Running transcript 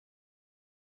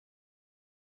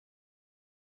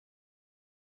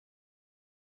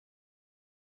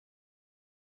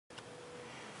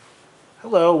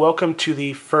Hello, welcome to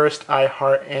the first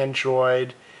iHeart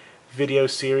Android video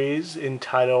series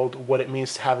entitled What It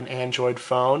Means to Have an Android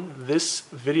Phone. This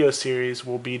video series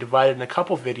will be divided in a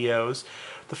couple videos.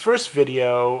 The first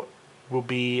video will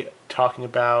be talking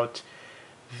about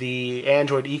the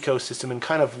Android ecosystem and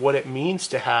kind of what it means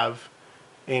to have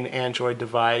an Android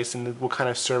device and what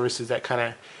kind of services that kind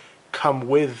of come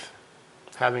with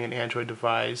having an Android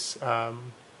device.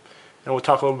 And we'll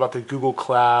talk a little about the Google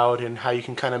Cloud and how you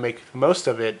can kind of make the most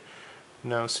of it,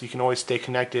 so you can always stay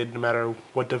connected no matter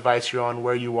what device you're on,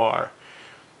 where you are.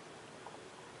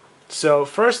 So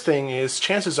first thing is,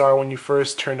 chances are when you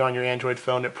first turned on your Android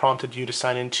phone, it prompted you to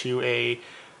sign into a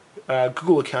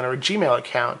Google account or a Gmail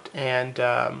account.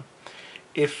 And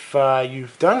if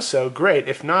you've done so, great.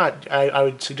 If not, I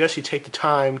would suggest you take the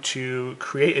time to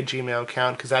create a Gmail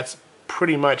account, because that's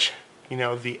pretty much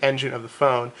the engine of the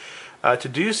phone. To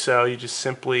do so, you just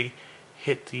simply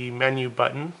hit the menu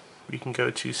button. You can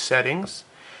go to Settings,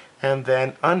 and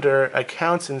then under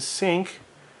Accounts and Sync,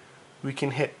 we can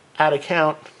hit Add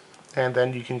Account, and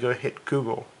then you can go hit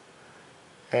Google.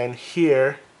 And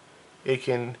here, you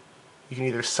can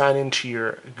either sign into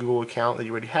your Google account that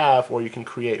you already have, or you can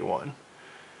create one.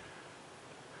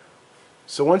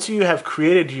 So once you have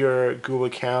created your Google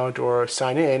account or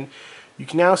sign in, you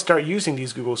can now start using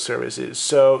these Google services.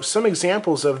 So some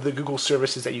examples of the Google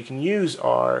services that you can use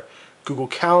are Google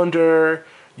Calendar.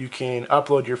 You can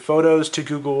upload your photos to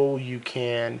Google. You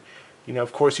can,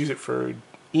 of course, use it for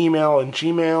email and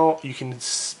Gmail. You can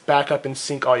back up and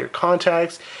sync all your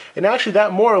contacts. And actually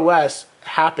that more or less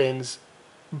happens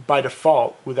by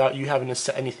default without you having to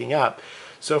set anything up.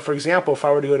 So for example, if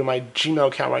I were to go to my Gmail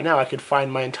account right now, I could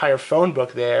find my entire phone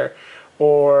book there,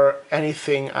 or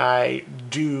anything I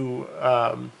do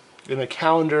in the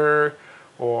calendar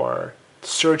or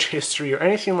search history or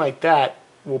anything like that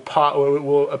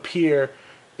will appear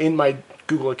in my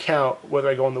Google account, whether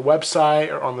I go on the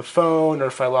website or on the phone, or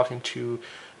if I log into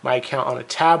my account on a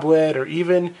tablet, or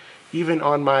even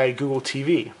on my Google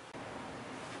TV.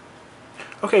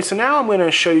 Okay, so now I'm going to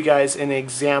show you guys an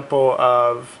example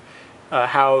of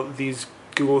how these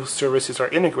Google services are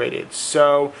integrated.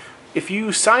 So if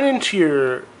you sign into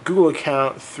your Google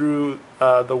account through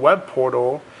the web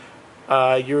portal,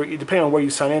 depending on where you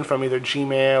sign in from, either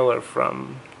Gmail or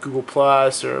from Google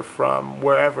Plus or from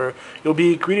wherever, you'll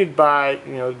be greeted by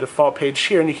the default page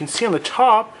here, and you can see on the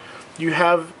top you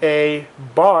have a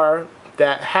bar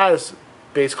that has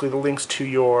basically the links to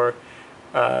your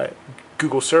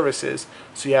Google services.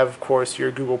 So you have, of course, your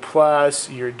Google Plus,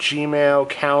 your Gmail,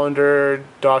 Calendar,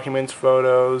 Documents,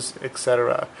 Photos,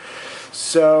 etc.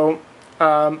 So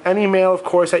any mail, of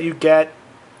course, that you get,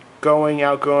 going,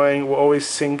 outgoing, will always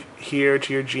sync here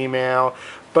to your Gmail.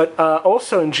 But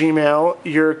also in Gmail,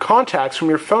 your contacts from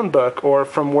your phone book or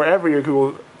from wherever your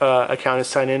Google account is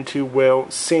signed into will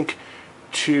sync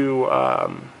to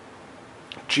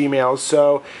Gmail.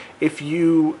 So if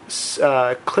you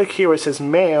click here where it says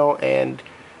Mail and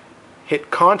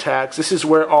hit Contacts, this is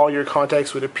where all your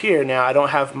contacts would appear. Now, I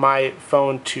don't have my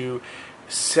phone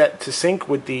set to sync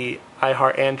with the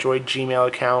iHeart Android Gmail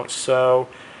account, so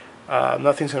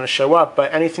nothing's going to show up,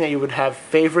 but anything that you would have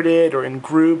favorited or in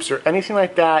groups or anything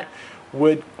like that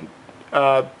would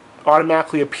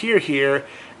automatically appear here,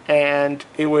 and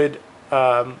it would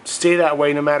stay that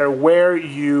way no matter where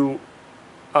you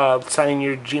sign in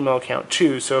your Gmail account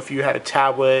to. So if you had a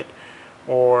tablet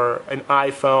or an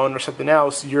iPhone or something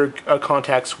else, your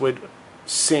contacts would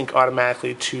sync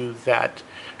automatically to that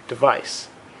device.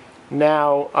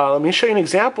 Now, let me show you an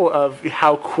example of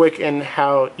how quick and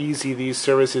how easy these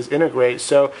services integrate.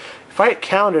 So if I hit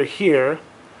Calendar here,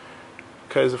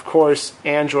 because of course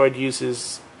Android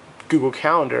uses Google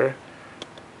Calendar,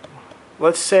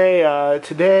 let's say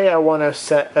today I want to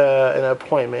set an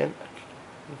appointment.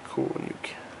 Cool, new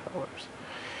calendars.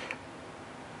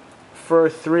 For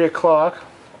 3 o'clock,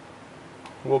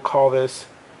 we'll call this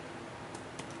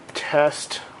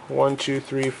test 1, 2,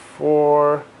 3,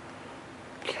 4.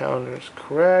 Calendar is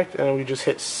correct, and we just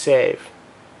hit Save.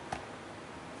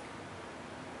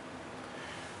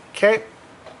 Okay,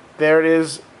 there it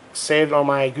is, saved on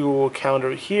my Google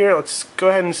Calendar here. Let's go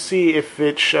ahead and see if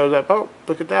it shows up. Oh,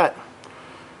 look at that.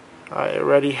 I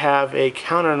already have a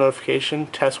calendar notification,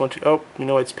 test 1, 2. Oh,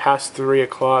 it's past 3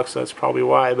 o'clock, so that's probably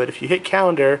why. But if you hit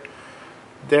Calendar,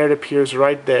 there it appears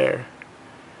right there.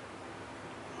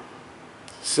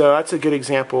 So that's a good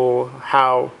example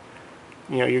how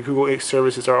your Google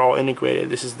services are all integrated.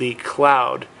 This is the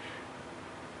cloud.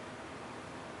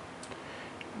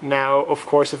 Now, of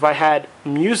course, if I had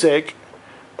music,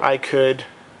 I could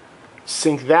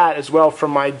sync that as well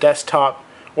from my desktop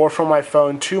or from my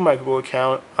phone to my Google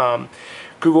account.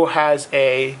 Google has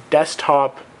a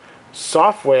desktop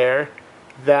software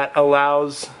that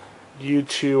allows you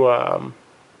to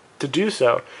do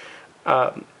so.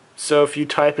 So if you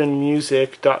type in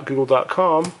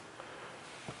music.google.com,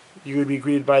 you would be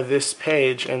greeted by this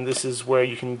page, and this is where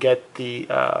you can get the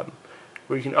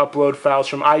where you can upload files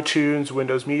from iTunes,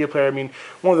 Windows Media Player. I mean,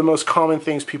 one of the most common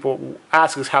things people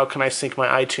ask is, how can I sync my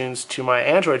iTunes to my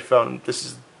Android phone? This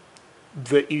is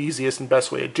the easiest and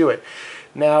best way to do it.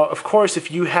 Now, of course,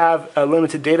 if you have a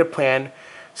limited data plan,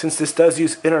 since this does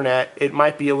use internet, it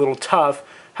might be a little tough.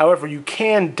 However, you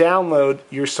can download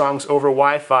your songs over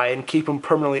Wi-Fi and keep them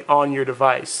permanently on your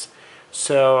device.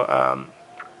 So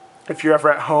if you're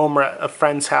ever at home or at a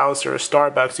friend's house or a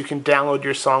Starbucks, you can download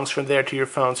your songs from there to your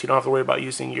phone, so you don't have to worry about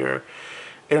using your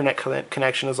internet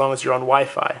connection as long as you're on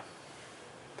Wi-Fi.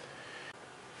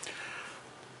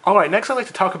 Alright, next I'd like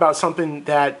to talk about something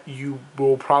that you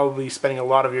will probably be spending a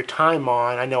lot of your time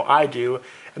on. I know I do,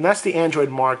 and that's the Android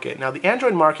market. Now, the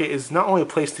Android market is not only a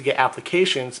place to get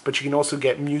applications, but you can also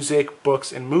get music,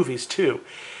 books, and movies too.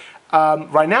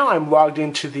 Right now I'm logged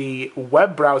into the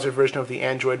web browser version of the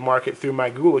Android market through my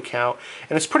Google account,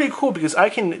 and it's pretty cool because I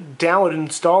can download and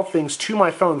install things to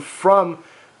my phone from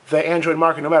the Android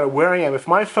market no matter where I am. If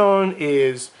my phone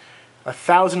is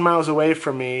 1,000 miles away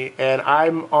from me and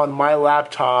I'm on my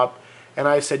laptop and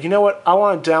I said, you know what, I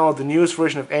want to download the newest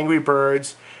version of Angry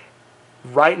Birds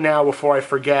right now before I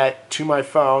forget to my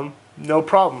phone, no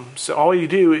problem. So all you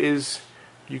do is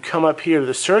you come up here to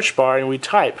the search bar and we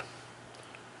type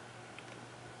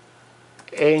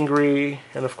Angry,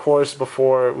 and of course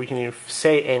before we can even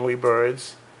say Angry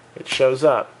Birds, it shows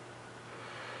up.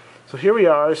 So here we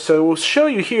are. So we'll show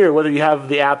you here whether you have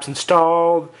the apps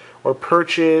installed or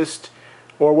purchased,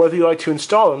 or whether you like to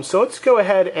install them. So let's go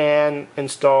ahead and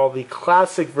install the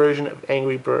classic version of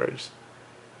Angry Birds.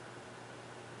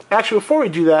 Actually, before we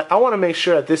do that, I want to make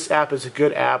sure that this app is a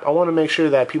good app. I want to make sure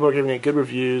that people are giving it good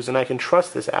reviews and I can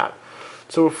trust this app.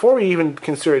 So before we even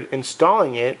consider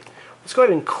installing it, let's go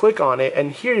ahead and click on it,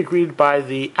 and here you're greeted by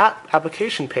the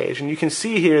application page, and you can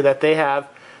see here that they have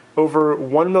over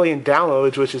 1 million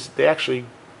downloads, which is, they actually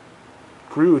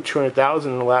grew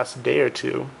 200,000 in the last day or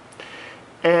two.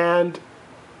 And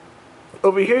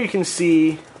over here you can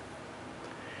see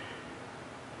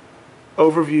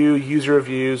overview, user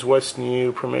reviews, what's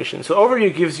new, permission. So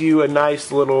overview gives you a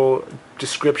nice little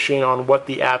description on what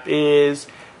the app is.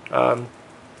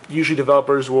 Usually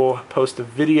developers will post a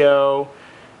video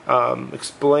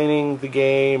explaining the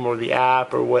game or the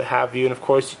app or what have you, and of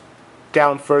course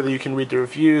down further you can read the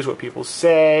reviews, what people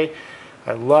say.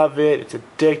 I love it, it's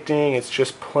addicting, it's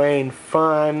just plain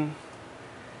fun.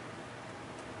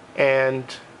 And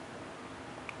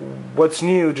what's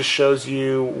new just shows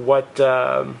you what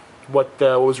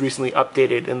was recently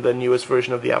updated in the newest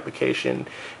version of the application.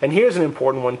 And here's an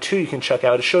important one too you can check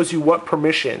out. It shows you what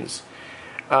permissions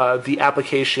the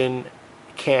application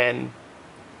can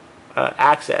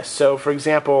access. So for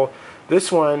example,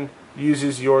 this one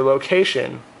uses your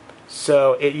location,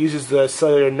 so it uses the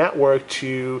cellular network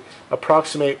to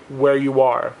approximate where you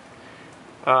are.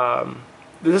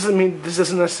 This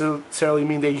doesn't necessarily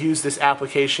mean they use this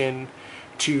application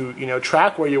to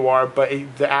track where you are, but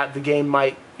the game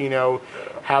might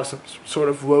have some sort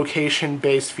of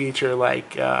location-based feature,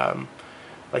 like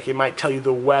it might tell you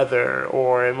the weather,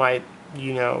 or it might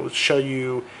show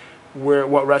you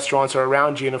what restaurants are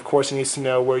around you, and of course it needs to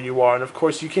know where you are. And of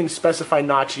course you can specify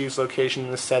not to use location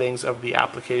in the settings of the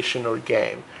application or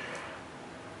game.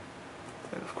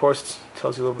 And of course it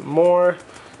tells you a little bit more.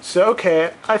 So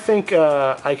okay, I think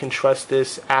I can trust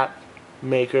this app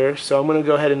maker, so I'm going to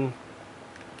go ahead and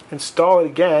install it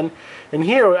again. And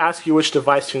here it will ask you which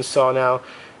device to install. Now,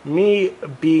 me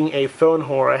being a phone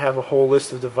whore, I have a whole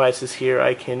list of devices here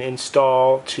I can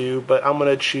install to, but I'm going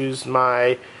to choose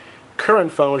my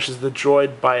current phone, which is the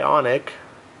Droid Bionic.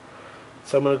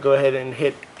 So I'm going to go ahead and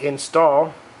hit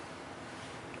install.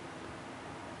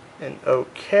 And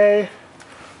okay.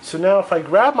 So now if I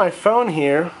grab my phone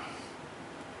here,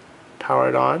 power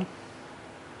it on,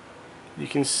 you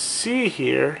can see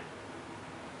here,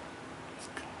 let's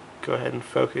go ahead and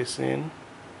focus in.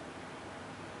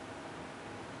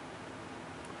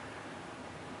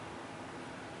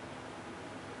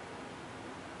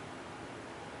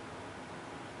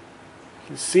 You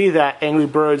can see that Angry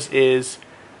Birds is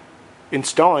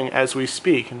installing as we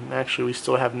speak, and actually we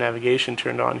still have navigation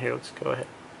turned on here. Let's go ahead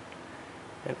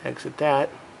and exit that,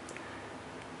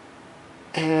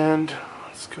 and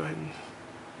let's go ahead and,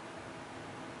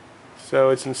 so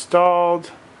it's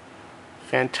installed,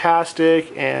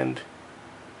 fantastic, and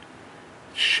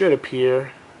should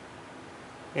appear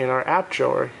in our app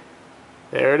drawer.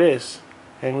 There it is.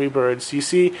 Angry Birds. You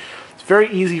see, it's very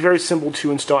easy, very simple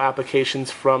to install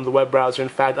applications from the web browser. In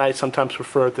fact, I sometimes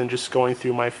prefer it than just going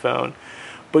through my phone.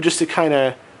 But just to kind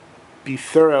of be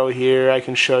thorough here, I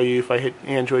can show you if I hit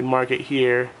Android Market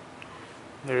here.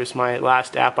 There's my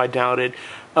last app I downloaded.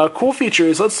 A cool feature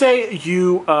is, let's say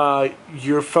you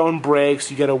your phone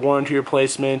breaks, you get a warranty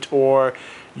replacement, or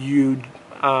you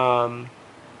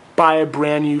buy a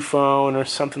brand new phone or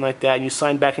something like that, and you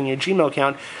sign back in your Gmail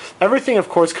account. Everything, of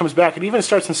course, comes back. It even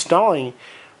starts installing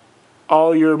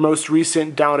all your most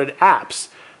recent downloaded apps.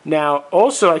 Now,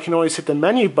 also, I can always hit the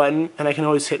menu button, and I can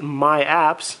always hit My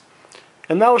Apps,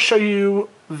 and that will show you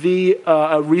the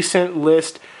a recent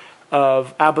list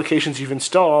of applications you've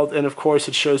installed, and of course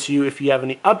it shows you if you have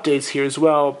any updates here as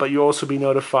well, but you'll also be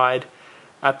notified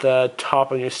at the top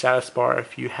of your status bar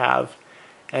if you have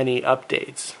any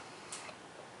updates.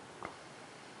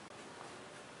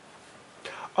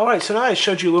 Alright, so now I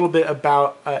showed you a little bit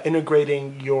about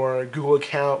integrating your Google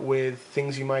account with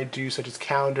things you might do, such as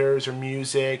calendars or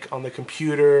music on the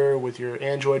computer, with your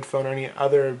Android phone or any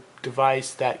other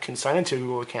device that can sign into a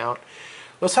Google account.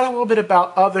 Let's talk a little bit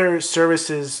about other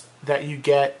services that you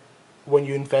get when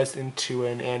you invest into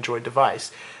an Android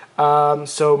device.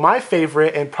 So my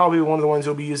favorite, and probably one of the ones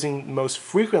you'll be using most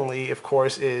frequently, of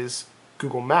course, is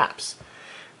Google Maps.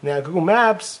 Now, Google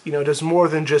Maps, does more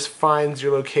than just finds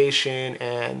your location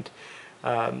and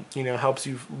helps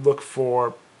you look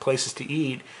for places to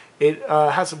eat. It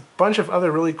has a bunch of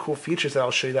other really cool features that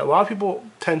I'll show you that a lot of people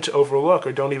tend to overlook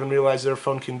or don't even realize their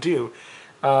phone can do.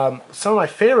 Some of my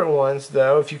favorite ones,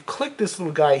 though, if you click this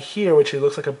little guy here, which it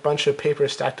looks like a bunch of paper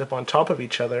stacked up on top of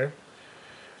each other,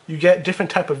 you get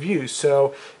different type of views.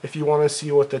 So if you want to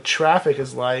see what the traffic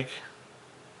is like,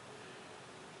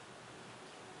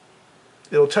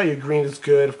 it'll tell you green is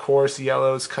good, of course,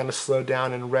 yellow is kind of slowed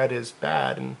down, and red is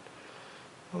bad. And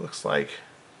it looks like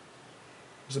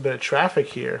there's a bit of traffic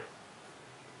here,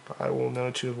 but I will know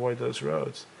to avoid those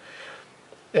roads.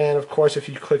 And of course, if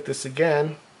you click this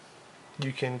again,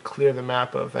 you can clear the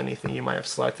map of anything you might have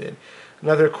selected.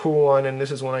 Another cool one, and this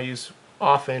is one I use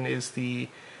often, is the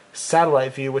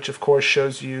satellite view, which of course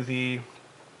shows you the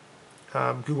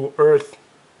Google Earth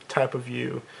type of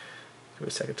view. Give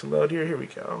it a second to load here. Here we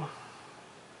go.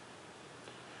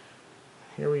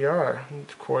 Here we are. And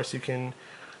of course, you can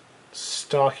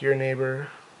stalk your neighbor.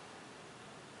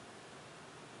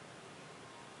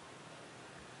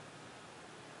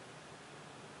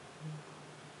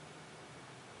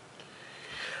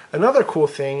 Another cool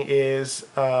thing is,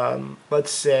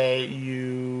 let's say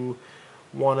you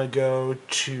want to go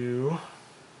to,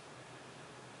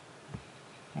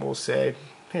 we'll say,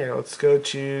 here, let's go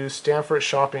to Stanford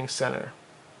Shopping Center.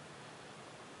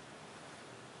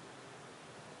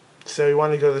 So you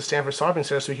want to go to the Stanford Shopping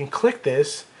Center, so you can click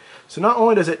this. So not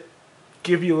only does it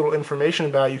give you a little information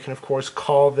about it, you can of course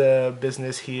call the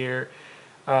business here.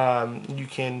 You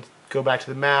can go back to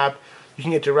the map. You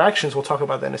can get directions. We'll talk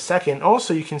about that in a second.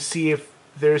 Also, you can see if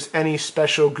there's any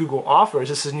special Google offers.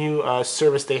 This is a new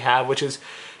service they have, which is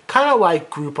kind of like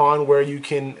Groupon, where you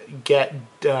can get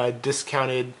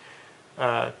discounted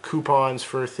coupons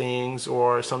for things,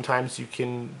 or sometimes you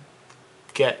can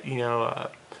get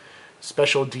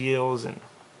special deals, and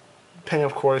depending,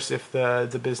 of course, if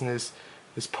the business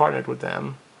is partnered with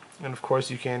them. And of course,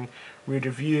 you can read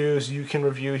reviews. You can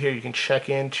review here. You can check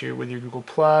in with your Google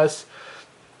Plus.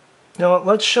 Now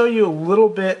let's show you a little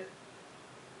bit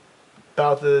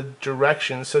about the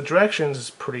directions. So directions is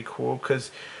pretty cool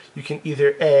because you can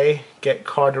either A, get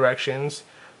car directions,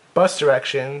 bus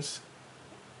directions,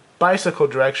 bicycle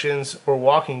directions, or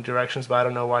walking directions, but I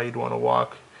don't know why you'd want to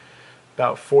walk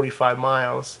about 45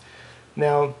 miles.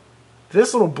 Now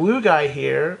this little blue guy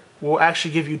here will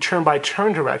actually give you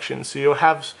turn-by-turn directions. So you'll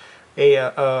have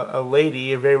a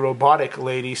lady, a very robotic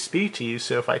lady, speak to you.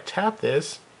 So if I tap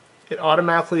this, it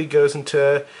automatically goes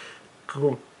into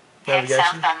Google Navigation.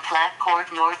 Head south on Platte Court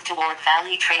north toward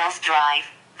Valley Trails Drive,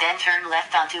 then turn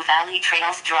left onto Valley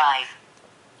Trails Drive.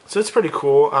 So it's pretty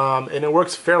cool, and it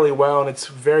works fairly well, and it's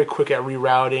very quick at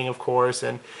rerouting, of course.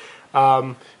 And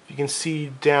you can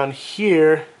see down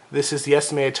here, this is the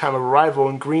estimated time of arrival,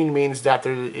 and green means that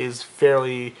there is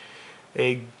fairly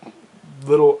a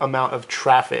little amount of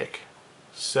traffic.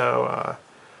 So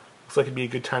looks like it'd be a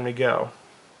good time to go.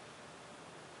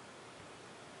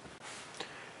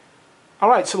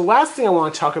 Alright, so the last thing I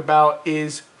want to talk about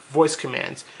is voice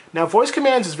commands. Now, voice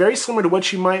commands is very similar to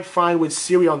what you might find with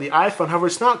Siri on the iPhone. However,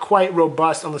 it's not quite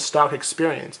robust on the stock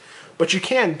experience. But you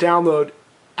can download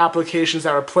applications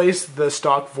that replace the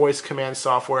stock voice command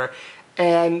software,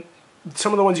 and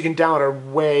some of the ones you can download are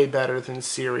way better than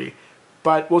Siri.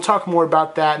 But we'll talk more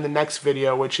about that in the next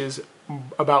video, which is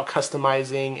about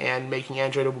customizing and making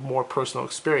Android a more personal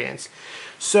experience.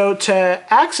 So to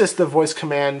access the voice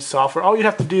command software, all you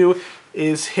have to do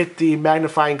is hit the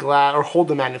magnifying glass or hold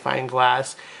the magnifying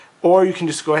glass, or you can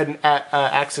just go ahead and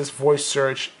access voice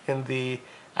search in the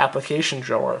application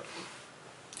drawer.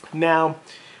 Now,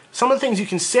 some of the things you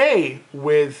can say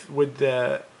with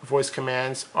the voice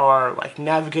commands are like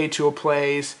navigate to a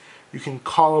place, you can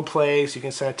call a place, you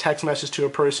can send a text message to a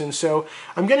person. So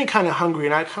I'm getting kind of hungry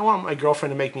and I kind of want my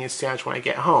girlfriend to make me a sandwich when I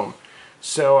get home.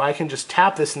 So I can just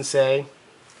tap this and say,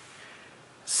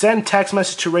 send text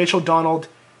message to Rachel Donald,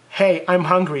 hey, I'm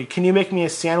hungry, can you make me a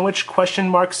sandwich, ?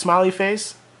 Smiley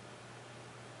face.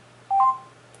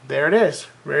 There it is,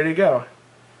 ready to go.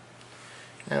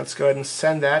 Now let's go ahead and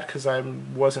send that because I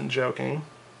wasn't joking.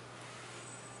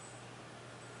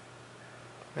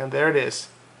 And there it is.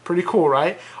 Pretty cool,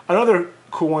 right? Another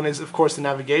cool one is, of course, the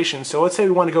navigation. So let's say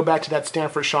we want to go back to that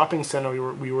Stanford Shopping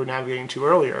Center we were navigating to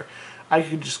earlier. I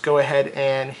could just go ahead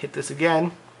and hit this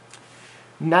again.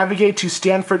 Navigate to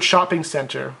Stanford Shopping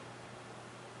Center.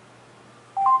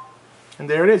 And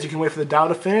there it is. You can wait for the dial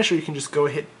to finish, or you can just go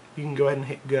ahead and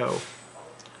hit go.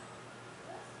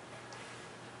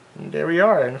 And there we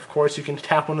are. And of course, you can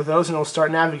tap one of those and it'll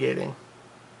start navigating.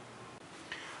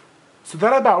 So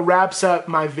that about wraps up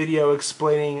my video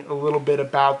explaining a little bit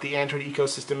about the Android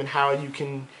ecosystem and how you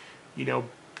can,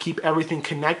 keep everything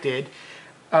connected.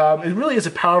 It really is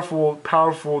a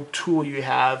powerful tool you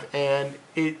have, and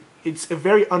it's a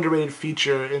very underrated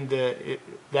feature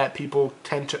that people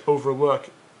tend to overlook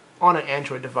on an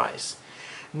Android device.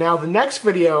 Now, the next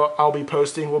video I'll be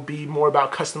posting will be more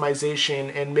about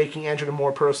customization and making Android a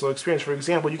more personal experience. For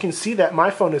example, you can see that my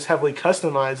phone is heavily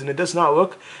customized and it does not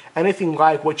look anything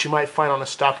like what you might find on a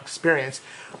stock experience.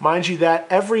 Mind you that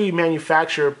every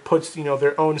manufacturer puts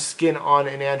their own skin on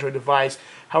an Android device.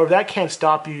 However, that can't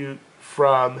stop you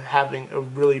from having a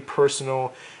really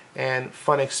personal and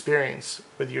fun experience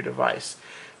with your device.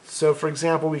 So, for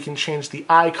example, we can change the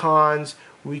icons,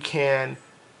 we can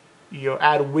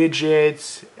add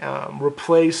widgets,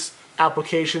 replace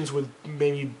applications with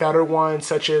maybe better ones,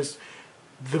 such as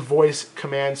the voice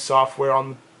command software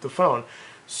on the phone.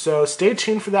 So stay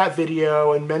tuned for that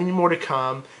video and many more to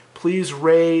come. Please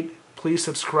rate, please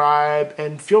subscribe,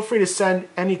 and feel free to send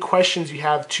any questions you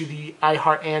have to the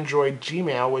iHeartAndroid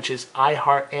Gmail, which is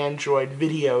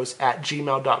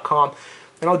iHeartAndroidVideos@gmail.com.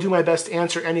 And I'll do my best to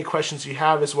answer any questions you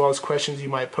have, as well as questions you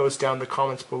might post down in the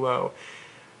comments below.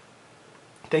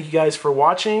 Thank you guys for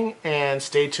watching, and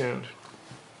stay tuned.